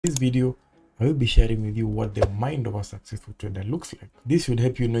This video, I will be sharing with you what the mind of a successful trader looks like. This should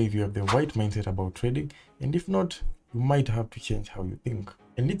help you know if you have the right mindset about trading, and if not, you might have to change how you think.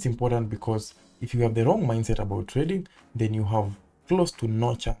 And it's important because if you have the wrong mindset about trading, then you have close to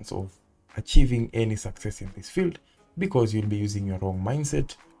no chance of achieving any success in this field because you'll be using your wrong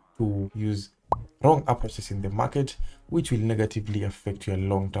mindset to use wrong approaches in the market, which will negatively affect your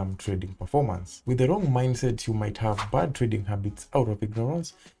long-term trading performance. With the wrong mindset, you might have bad trading habits out of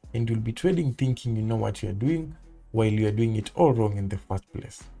ignorance, and you'll be trading thinking you know what you're doing while you're doing it all wrong in the first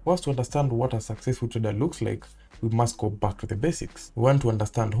place. For us to understand what a successful trader looks like, we must go back to the basics. We want to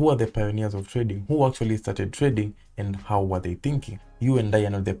understand who are the pioneers of trading, who actually started trading, and how were they thinking. You and I are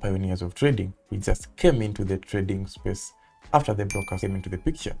not the pioneers of trading. We just came into the trading space after the brokers came into the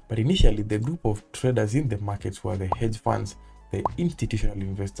picture. But initially, the group of traders in the markets were the hedge funds, the institutional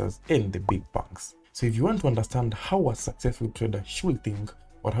investors, and the big banks. So if you want to understand how a successful trader should think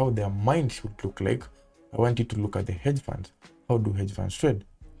or how their mind should look like, I want you to look at the hedge funds. How do hedge funds trade?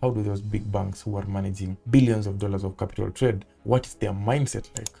 How do those big banks who are managing billions of dollars of capital trade? What is their mindset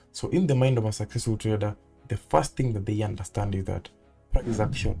like? So in the mind of a successful trader, the first thing that they understand is that price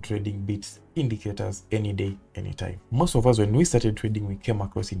action trading beats indicators any day, anytime. Most of us, when we started trading, we came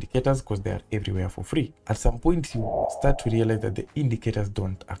across indicators because they are everywhere for free. At some point, you start to realize that the indicators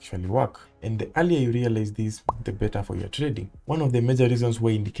don't actually work. And the earlier you realize this, the better for your trading. One of the major reasons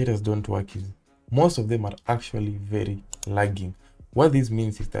why indicators don't work is most of them are actually very lagging. What this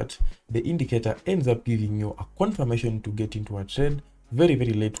means is that the indicator ends up giving you a confirmation to get into a trade very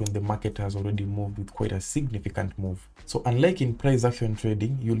late when the market has already moved with quite a significant move. So unlike in price action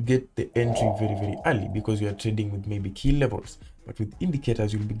trading, you'll get the entry very early because you are trading with maybe key levels. But with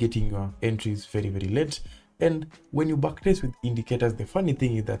indicators, you'll be getting your entries very late. And when you backtest with indicators, the funny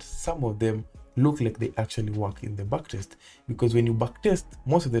thing is that some of them look like they actually work in the backtest, because when you backtest,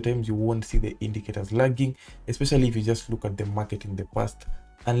 most of the times you won't see the indicators lagging, especially if you just look at the market in the past,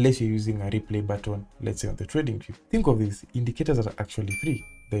 unless you're using a replay button, let's say on the trading view. Think of this, indicators are actually free.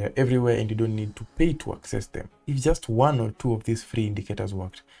 They are everywhere and you don't need to pay to access them. If just one or two of these free indicators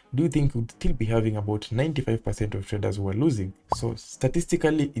worked, do you think we'd still be having about 95% of traders who are losing? So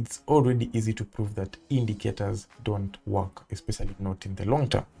statistically, it's already easy to prove that indicators don't work, especially not in the long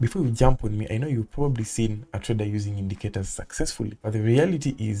term. Before you jump on me, I know you've probably seen a trader using indicators successfully, but the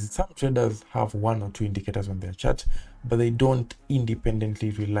reality is some traders have one or two indicators on their chart, but they don't independently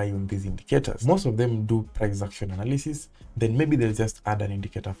rely on these indicators. Most of them do price action analysis, then maybe they'll just add an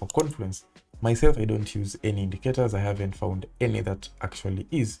indicator for confluence. Myself, I don't use any indicators. I haven't found any that actually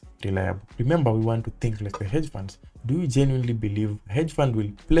is reliable. Remember, we want to think like the hedge funds. Do you genuinely believe a hedge fund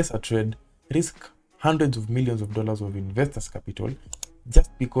will place a trade, risk hundreds of millions of dollars of investors' capital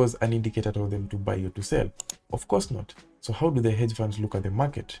just because an indicator told them to buy or to sell? Of course not. So how do the hedge funds look at the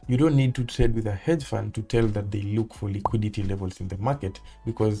market? You don't need to trade with a hedge fund to tell that they look for liquidity levels in the market,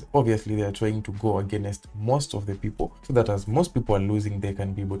 because obviously they are trying to go against most of the people, so that as most people are losing, they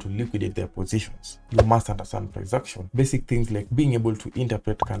can be able to liquidate their positions. You must understand price action. Basic things like being able to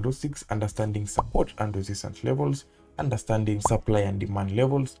interpret candlesticks, understanding support and resistance levels, understanding supply and demand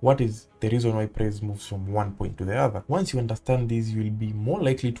levels. What is the reason why price moves from one point to the other? Once you understand these, you'll be more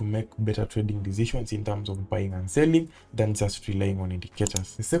likely to make better trading decisions in terms of buying and selling than just relying on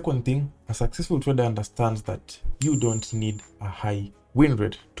indicators. The second thing, a successful trader understands that you don't need a high win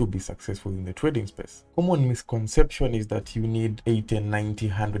rate to be successful in the trading space. Common misconception is that you need 80, 90,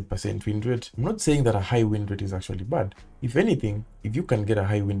 100% win rate. I'm not saying that a high win rate is actually bad. If anything, if you can get a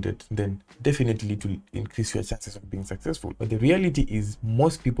high win rate, then definitely it will increase your chances of being successful. But the reality is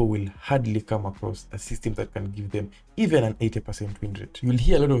most people will hardly come across a system that can give them even an 80% win rate. You'll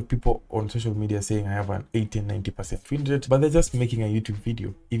hear a lot of people on social media saying I have an 80, 90% win rate, but they're just making a YouTube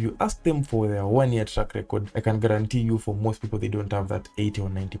video. If you ask them for their 1 year track record, I can guarantee you for most people, they don't have that 80 or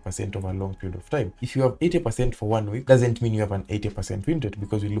 90% over a long period of time. If you have 80% for 1 week, doesn't mean you have an 80% win rate,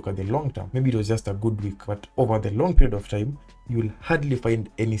 because we look at the long term. Maybe it was just a good week, but over the long period of time, you will hardly find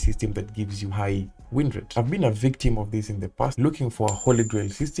any system that gives you high win rate. I've been a victim of this in the past, looking for a holy grail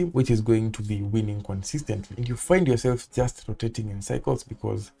system which is going to be winning consistently, and you find yourself just rotating in cycles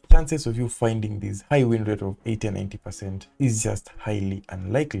because chances of you finding this high win rate of 80 and 90% is just highly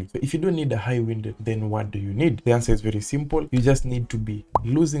unlikely. So if you don't need a high win rate, then what do you need? The answer is very simple. You just need to be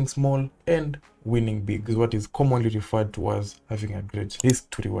losing small and winning big is what is commonly referred to as having a great risk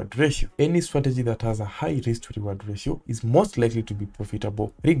to reward ratio. Any strategy that has a high risk to reward ratio is most likely to be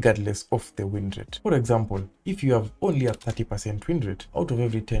profitable regardless of the win rate. For example, if you have only a 30% win rate, out of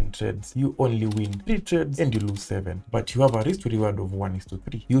every 10 trades, you only win 3 trades and you lose 7, but you have a risk to reward of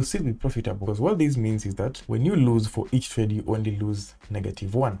 1:3. You'll still be profitable, because what this means is that when you lose for each trade, you only lose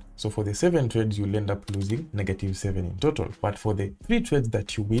 -1. So for the 7 trades, you'll end up losing -7 in total. But for the 3 trades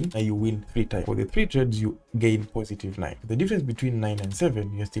that you win 3 times. For the 3 trades, you gain +9. The difference between 9 and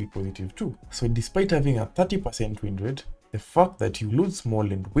 7, you're still +2. So despite having a 30% win rate, the fact that you lose small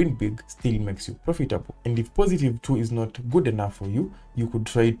and win big still makes you profitable. And if +2 is not good enough for you, you could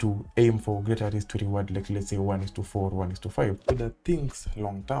try to aim for greater risk to reward, like let's say 1:4, 1:5. So that things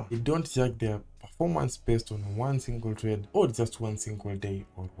long term. They don't judge their performance based on one single trade or just one single day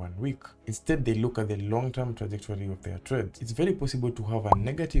or 1 week. Instead, they look at the long-term trajectory of their trades. It's very possible to have a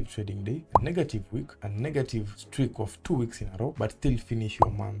negative trading day, a negative week, a negative streak of 2 weeks in a row, but still finish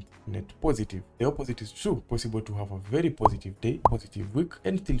your month net positive. The opposite is true. Possible to have a very positive day, positive week,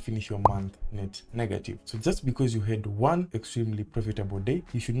 and still finish your month net negative. So just because you had one extremely profitable day,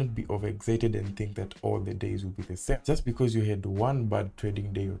 you should not be overexcited and think that all the days will be the same. Just because you had one bad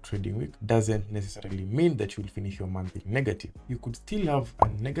trading day or trading week doesn't necessarily mean that you will finish your month in negative. You could still have a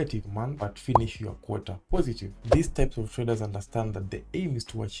negative month but finish your quarter positive. These types of traders understand that the aim is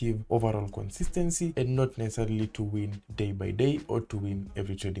to achieve overall consistency and not necessarily to win day by day or to win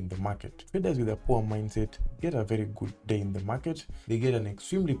every trade in the market. Traders with a poor mindset get a very good day in the market, they get an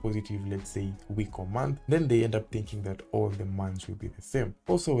extremely positive, let's say, week or month, then they end up thinking that all the months will be the same.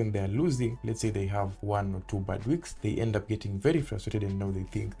 Also, when they are losing, let's say they have 1 or 2 bad weeks, they end up getting very frustrated and now they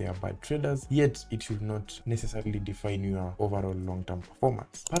think they are bad traders, yet it should not necessarily define your overall long-term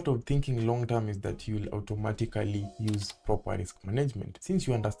performance. Part of thinking long-term is that you will automatically use proper risk management. Since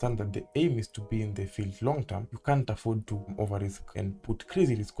you understand that the aim is to be in the field long-term, you can't afford to over-risk and put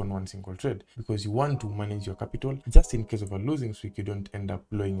crazy risk on one single trade, because you want to manage your capital just in case of a losing streak, you don't end up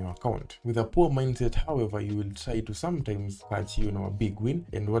blowing your account. With a poor mindset, however, you will try to sometimes catch, a big win,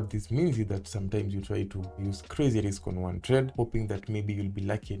 and what this means is that sometimes you try to use crazy risk on one trade, hoping that maybe you'll be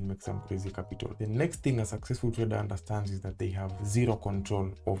lucky and make some crazy capital. The next thing a successful trader understands is that they have zero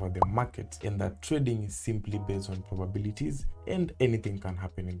control over the market, and that trading is simply based on probabilities and anything can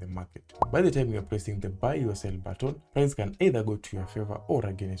happen in the market. By the time you're pressing the buy or sell button, price can either go to your favor or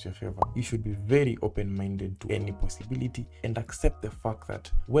against your favor. You should be very open-minded to any possibility and accept the fact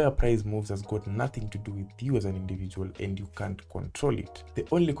that where price moves has got nothing to do with you as an individual and you can't control it. The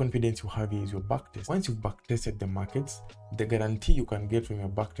only confidence you have here is your backtest. Once you've backtested the markets, the guarantee you can get from your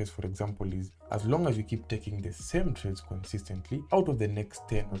backtest, for example, is as long as you keep taking the same trades consistently, out of the next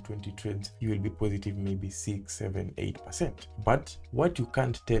 10 or 20 trades, you will be positive maybe 6, 7, 8%. But what you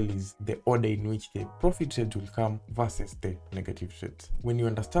can't tell is the order in which the profit trades will come versus the negative trades. When you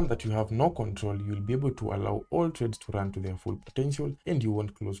understand that you have no control, you'll be able to allow all trades to run to their full potential and you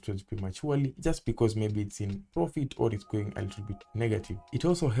won't close trades prematurely just because maybe it's in profit or it's going a little bit negative. It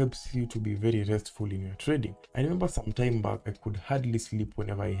also helps you to be very restful in your trading. I remember some time back, I could hardly sleep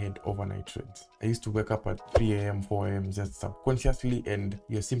whenever I had overnight trades. I used to wake up at 3 a.m., 4 a.m. just subconsciously, and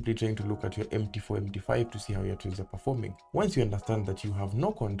you're simply trying to look at your MT4, MT5 to see how your trades are performing. Once you understand that you have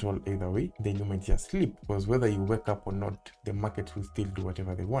no control either way, then you might just sleep, because whether you wake up or not, the market will still do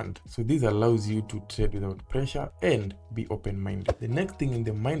whatever they want. So this allows you to trade without pressure and be open-minded. The next thing in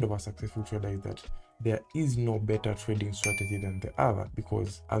the mind of a successful trader is that there is no better trading strategy than the other,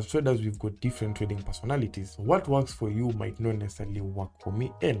 because as traders we've got different trading personalities. What works for you might not necessarily work for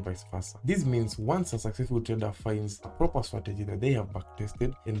me, and vice versa. This means once a successful trader finds a proper strategy that they have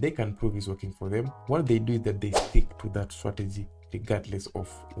backtested and they can prove is working for them, what they do is that they stick to that strategy regardless of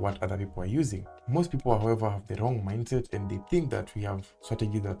what other people are using. Most people, however, have the wrong mindset and they think that we have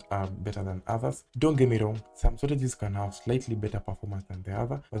strategies that are better than others. Don't get me wrong, some strategies can have slightly better performance than the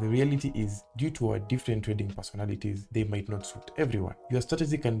other, but the reality is, due to our different trading personalities, they might not suit everyone. Your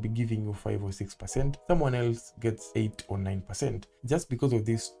strategy can be giving you 5 or 6%, someone else gets 8 or 9%. Just because of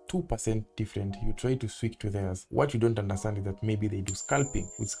this 2% different, you try to switch to theirs. What you don't understand is that maybe they do scalping.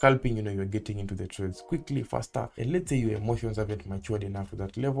 With scalping, you're getting into the trades quickly, faster, and let's say your emotions haven't matured enough to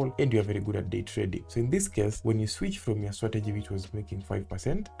that level and you're very good at day trading. So in this case, when you switch from your strategy which was making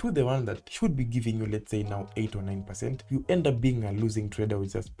 5% to the one that should be giving you, let's say now 8 or 9%, you end up being a losing trader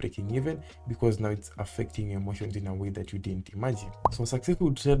with just breaking even, because now it's affecting your emotions in a way that you didn't imagine. So a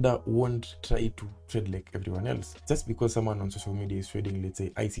successful trader won't try to trade like everyone else. Just because someone on social media is trading, let's say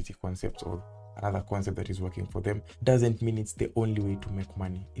ICT concepts or another concept that is working for them doesn't mean it's the only way to make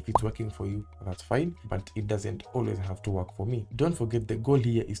money. If it's working for you, that's fine, but it doesn't always have to work for me. Don't forget, the goal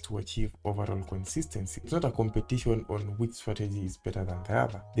here is to achieve overall consistency. It's not a competition on which strategy is better than the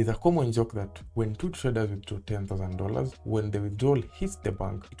other. There's a common joke that when two traders withdraw $10,000, when the withdrawal hits the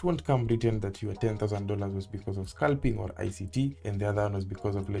bank, it won't come written that your $10,000 was because of scalping or ICT and the other one was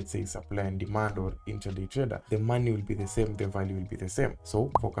because of, let's say, supply and demand or intraday trader. The money will be the same, the value will be the same.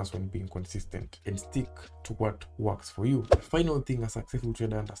 So focus on being consistent and stick to what works for you. The final thing a successful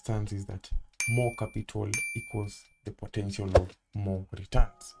trader understands is that more capital equals the potential of more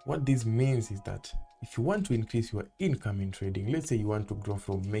returns. What this means is that if you want to increase your income in trading, let's say you want to grow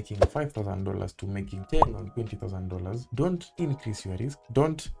from making $5,000 to making $10,000 or $20,000, don't increase your risk.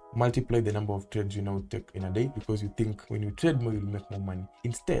 Don't multiply the number of trades you now take in a day because you think when you trade more, you'll make more money.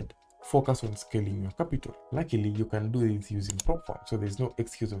 Instead, focus on scaling your capital. Luckily, you can do this using prop firm, so there's no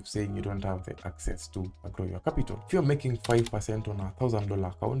excuse of saying you don't have the access to grow your capital. If you're making 5% on a $1,000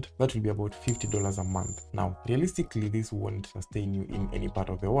 account, that will be about $50 a month. Now, realistically, this won't sustain you in any part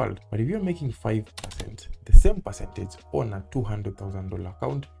of the world, but if you're making 5%, the same percentage on a $200,000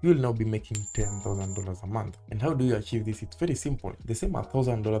 account, you'll now be making $10,000 a month. And how do you achieve this? It's very simple. The same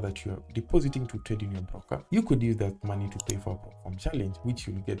 $1,000 that you're depositing to trade in your broker, you could use that money to pay for a prop firm challenge, which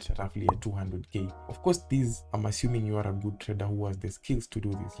you'll get roughly a 200k. Of course, I'm assuming you are a good trader who has the skills to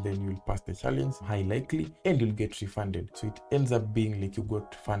do this. Then you'll pass the challenge, high likely, and you'll get refunded. So it ends up being like you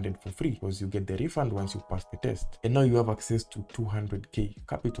got funded for free because you get the refund once you pass the test. And now you have access to 200k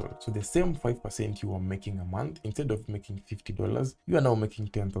capital. So the same 5% you are making a month, instead of making $50, you are now making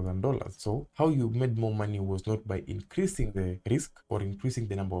 $10,000. So how you made more money was not by increasing the risk or increasing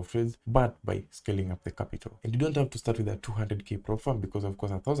the number of trades, but by scaling up the capital. And you don't have to start with a 200k prop firm because, of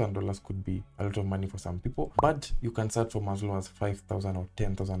course, $1,000 could be a lot of money for some people, but you can start from as low as $5,000 or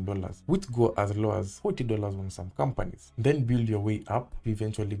 $10,000, which go as low as $40 on some companies. Then build your way up to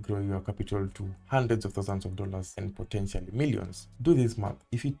eventually grow your capital to hundreds of thousands of dollars and potentially millions. Do this math.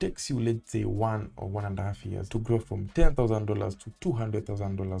 If it takes you, let's say, 1 or 1.5 years to grow from $10,000 to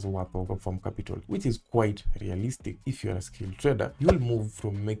 $200,000 worth of prop firm capital, which is quite realistic if you're a skilled trader, you'll move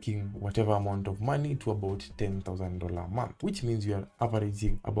from making whatever amount of money to about $10,000 a month, which means you're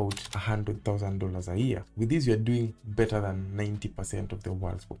averaging about $100,000 a year. With this, you're doing better than 90% of the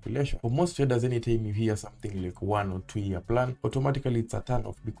world's population. For most traders, anytime you hear something like 1 or 2 year plan, automatically it's a turn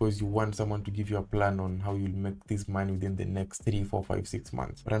off because you want someone to give you a plan on how you'll make this money within the next 3, 4, 5, 6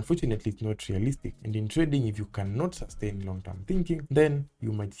 months. But unfortunately, it's not realistic. And in trading, if you cannot sustain long-term thinking, then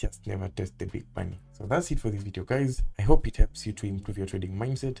you might just never test the big money. So that's it for this video, guys. I hope it helps you to improve your trading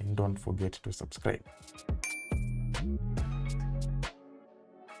mindset, and don't forget to subscribe.